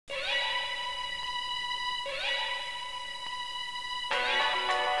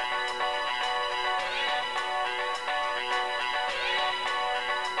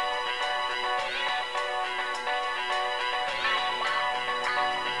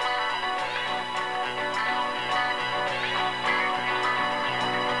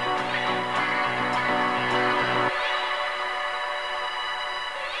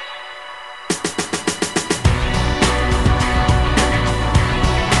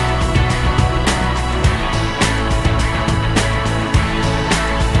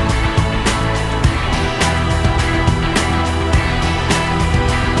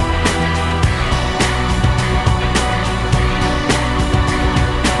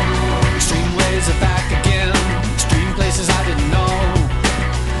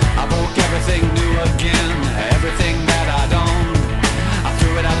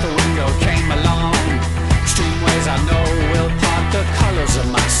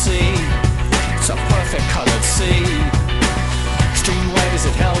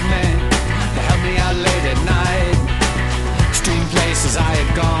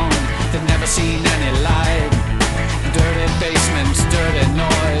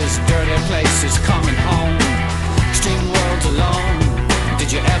place is coming home. Extreme world alone.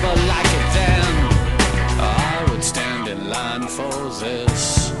 Did you ever like it then? I would stand in line for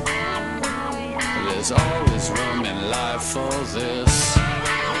this. There's always room in life for this.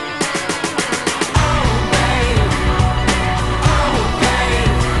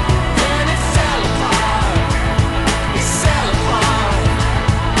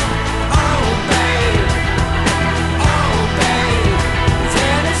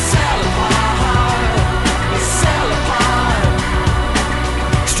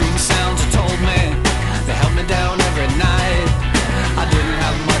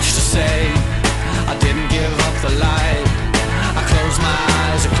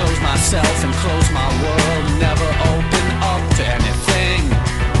 And close my world, never open up to anything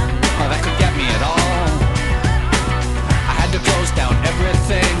that could get me at all. I had to close down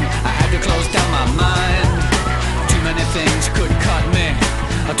everything, I had to close down my mind. Too many things could cut me,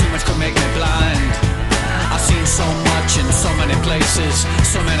 too much could make me blind. I've seen so much in so many places,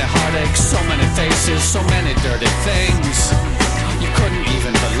 so many heartaches, so many faces, so many dirty things you couldn't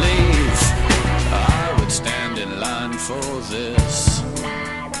even believe. I would stand in line for this.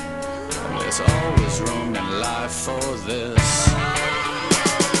 There's always room in life for this.